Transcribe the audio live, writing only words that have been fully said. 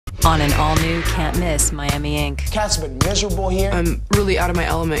on an all-new Can't Miss Miami Inc. Cat's been miserable here. I'm really out of my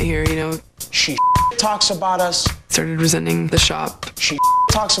element here, you know. She talks about us. Started resenting the shop. She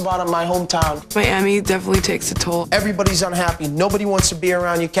talks about my hometown. Miami definitely takes a toll. Everybody's unhappy. Nobody wants to be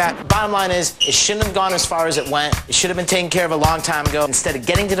around you, Cat. Bottom line is, it shouldn't have gone as far as it went. It should have been taken care of a long time ago, instead of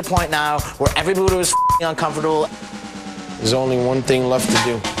getting to the point now where everybody was uncomfortable. There's only one thing left to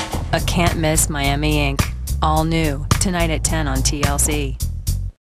do. A Can't Miss Miami Inc. All new, tonight at 10 on TLC.